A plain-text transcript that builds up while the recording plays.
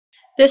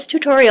This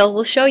tutorial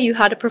will show you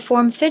how to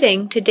perform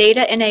fitting to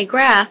data in a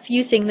graph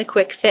using the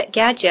Quick Fit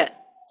gadget.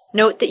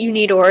 Note that you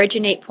need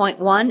Origin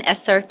 8.1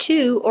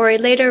 SR2 or a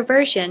later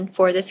version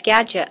for this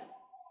gadget.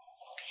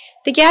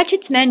 The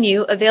Gadgets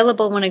menu,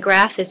 available when a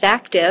graph is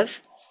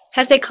active,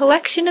 has a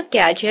collection of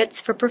gadgets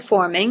for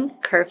performing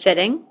curve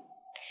fitting,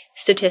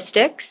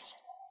 statistics,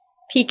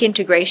 peak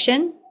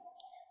integration,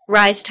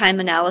 rise time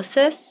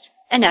analysis,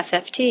 and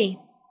FFT.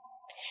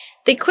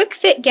 The Quick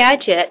Fit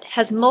gadget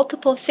has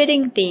multiple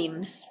fitting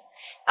themes.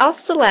 I'll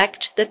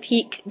select the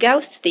Peak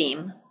Gauss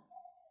theme.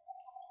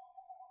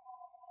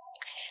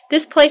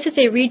 This places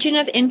a region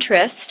of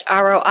interest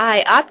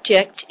ROI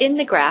object in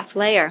the graph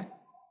layer.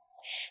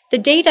 The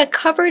data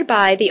covered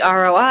by the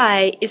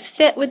ROI is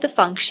fit with the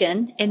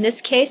function, in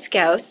this case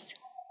Gauss,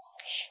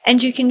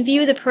 and you can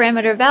view the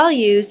parameter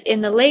values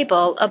in the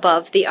label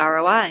above the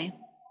ROI.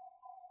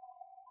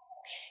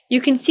 You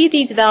can see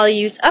these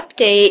values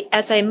update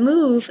as I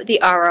move the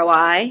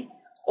ROI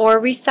or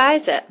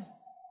resize it,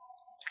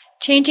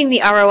 changing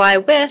the ROI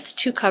width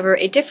to cover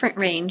a different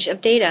range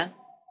of data.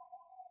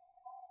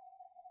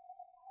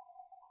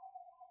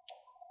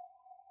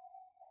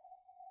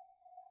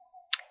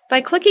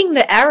 By clicking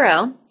the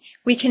arrow,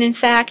 we can in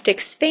fact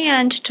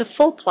expand to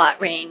full plot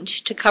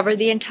range to cover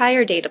the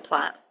entire data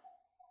plot.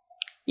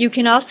 You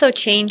can also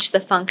change the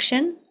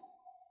function.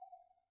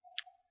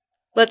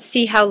 Let's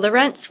see how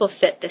Lorentz will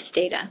fit this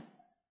data.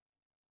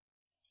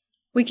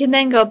 We can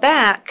then go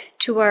back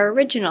to our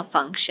original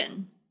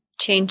function,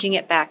 changing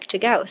it back to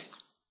Gauss.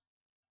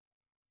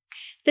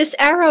 This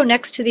arrow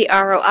next to the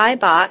ROI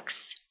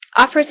box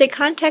offers a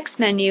context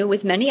menu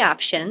with many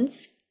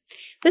options.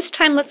 This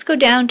time let's go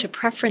down to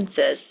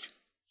Preferences,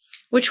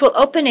 which will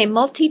open a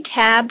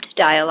multi-tabbed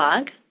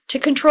dialog to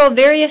control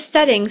various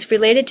settings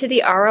related to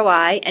the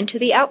ROI and to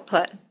the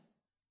output.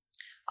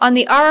 On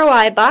the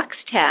ROI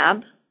box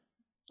tab,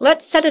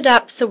 let's set it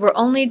up so we're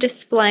only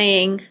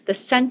displaying the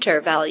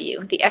center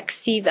value, the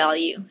XC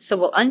value. So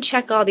we'll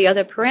uncheck all the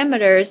other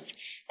parameters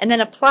and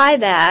then apply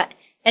that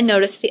and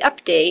notice the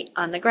update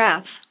on the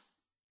graph.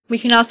 We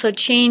can also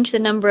change the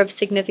number of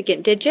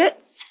significant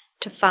digits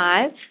to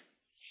 5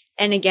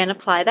 and again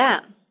apply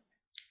that.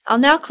 I'll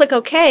now click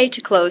OK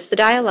to close the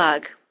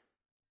dialog.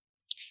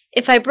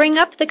 If I bring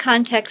up the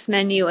context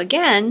menu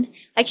again,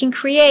 I can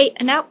create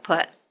an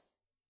output.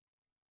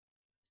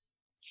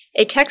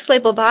 A text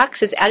label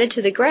box is added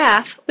to the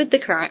graph with the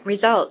current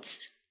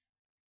results.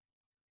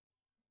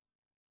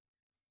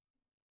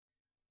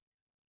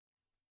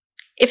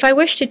 If I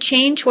wish to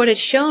change what is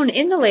shown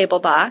in the label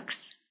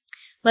box,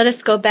 let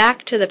us go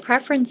back to the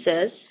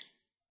Preferences,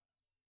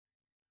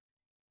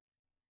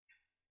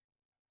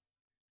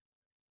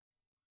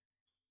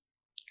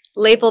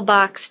 Label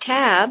Box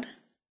tab,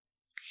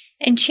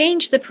 and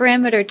change the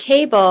parameter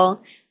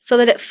table so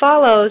that it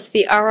follows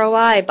the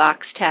ROI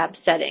box tab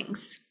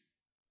settings.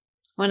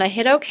 When I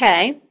hit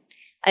OK,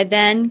 I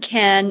then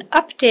can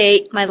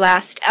update my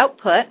last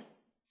output,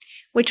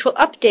 which will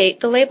update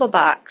the label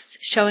box,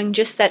 showing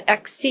just that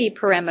XC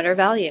parameter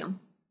value.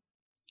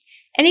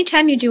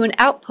 Anytime you do an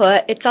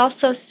output, it's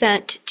also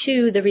sent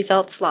to the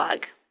results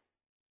log.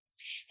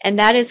 And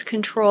that is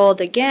controlled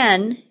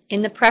again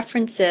in the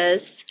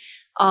Preferences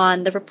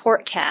on the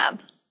Report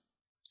tab.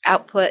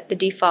 Output, the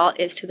default,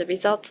 is to the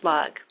results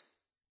log.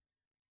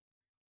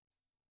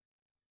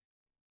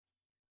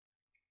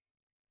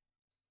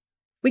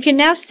 We can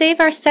now save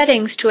our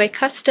settings to a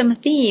custom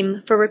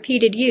theme for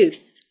repeated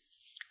use.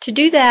 To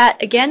do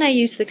that, again I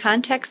use the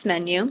context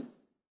menu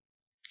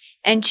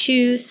and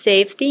choose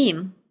Save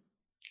Theme.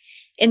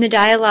 In the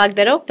dialog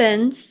that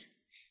opens,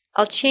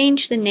 I'll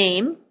change the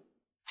name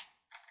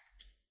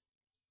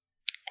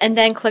and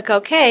then click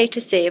OK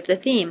to save the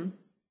theme.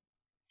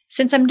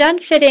 Since I'm done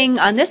fitting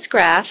on this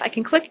graph, I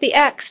can click the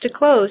X to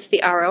close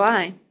the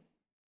ROI.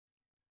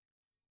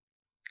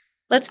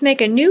 Let's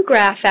make a new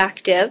graph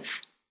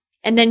active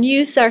and then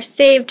use our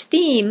saved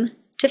theme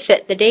to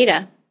fit the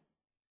data.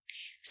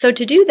 So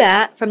to do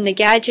that, from the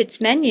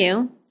Gadgets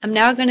menu, I'm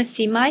now going to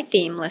see my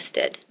theme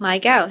listed, my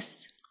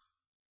Gauss.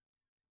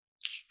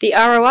 The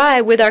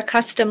ROI with our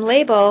custom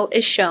label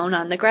is shown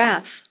on the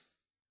graph.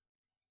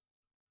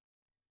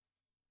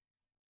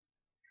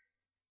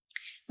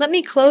 Let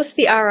me close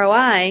the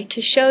ROI to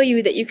show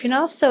you that you can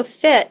also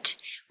fit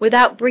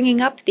without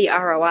bringing up the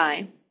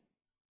ROI.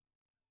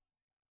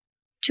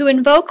 To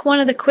invoke one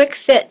of the Quick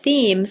Fit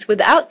themes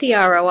without the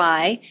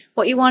ROI,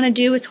 what you want to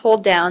do is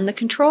hold down the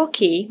Control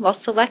key while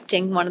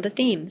selecting one of the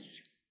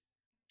themes.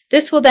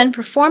 This will then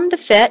perform the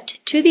fit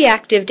to the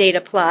active data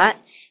plot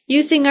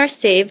using our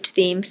saved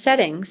theme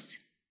settings.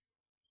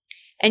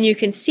 And you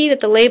can see that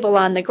the label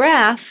on the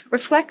graph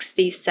reflects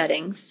these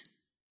settings.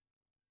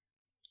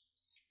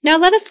 Now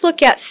let us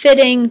look at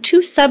fitting two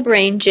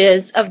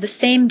subranges of the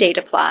same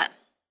data plot.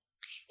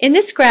 In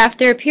this graph,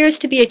 there appears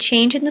to be a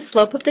change in the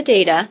slope of the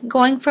data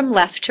going from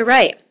left to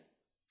right.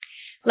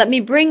 Let me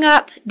bring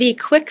up the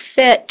Quick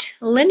Fit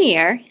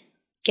Linear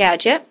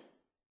gadget,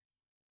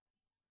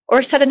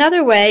 or said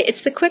another way,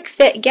 it's the Quick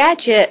Fit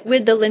gadget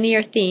with the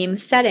linear theme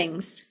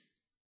settings.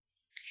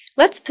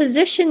 Let's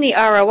position the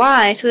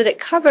ROI so that it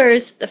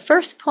covers the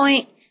first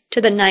point to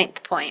the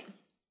 9th point.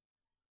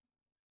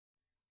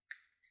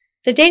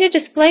 The data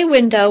display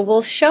window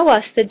will show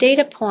us the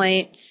data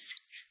points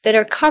that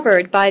are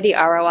covered by the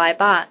ROI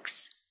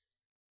box.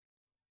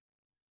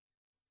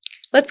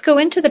 Let's go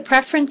into the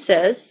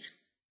Preferences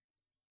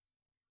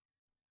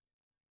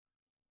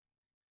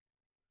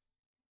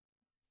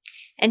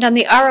and on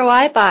the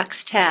ROI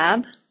box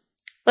tab,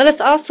 let us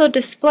also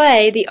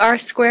display the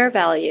R-square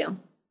value.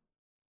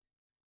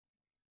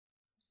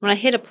 When I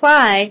hit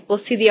Apply, we'll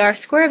see the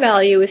R-square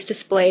value is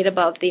displayed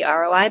above the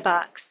ROI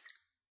box.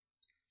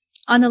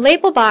 On the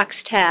Label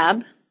Box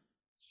tab,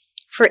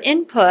 for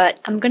input,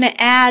 I'm going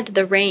to add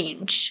the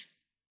range.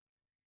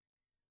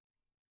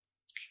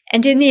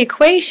 And in the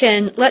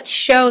equation, let's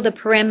show the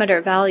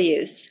parameter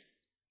values.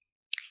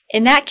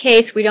 In that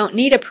case, we don't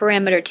need a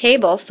parameter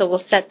table, so we'll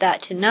set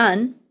that to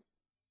none.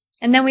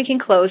 And then we can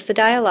close the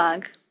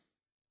dialog.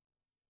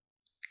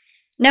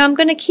 Now I'm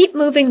going to keep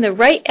moving the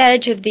right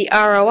edge of the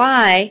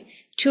ROI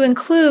to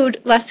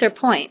include lesser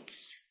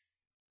points.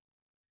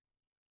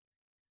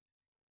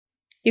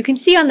 You can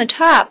see on the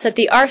top that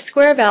the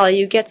R-square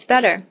value gets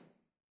better.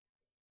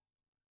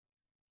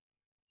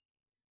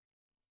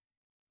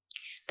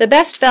 The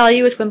best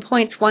value is when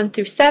points 1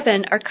 through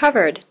 7 are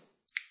covered.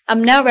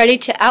 I'm now ready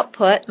to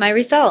output my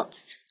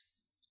results.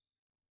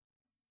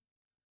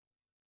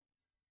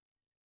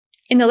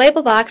 In the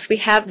label box, we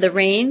have the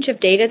range of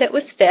data that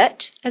was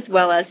fit, as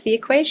well as the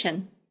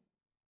equation.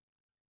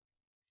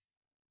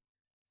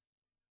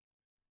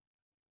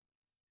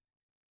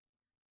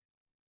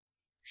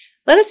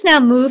 Let us now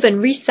move and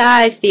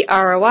resize the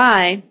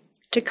ROI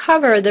to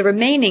cover the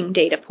remaining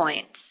data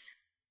points.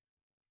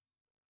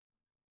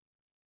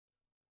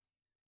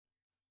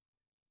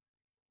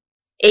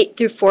 (8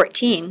 through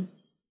 14).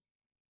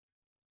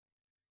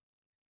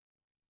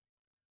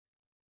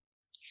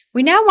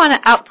 We now want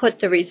to output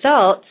the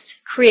results,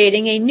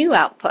 creating a new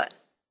output.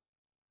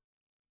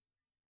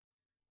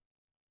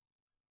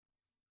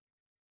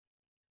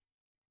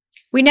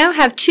 We now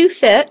have two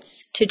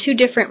fits to two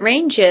different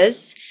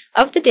ranges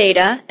of the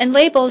data and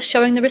labels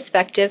showing the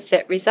respective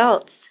fit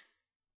results.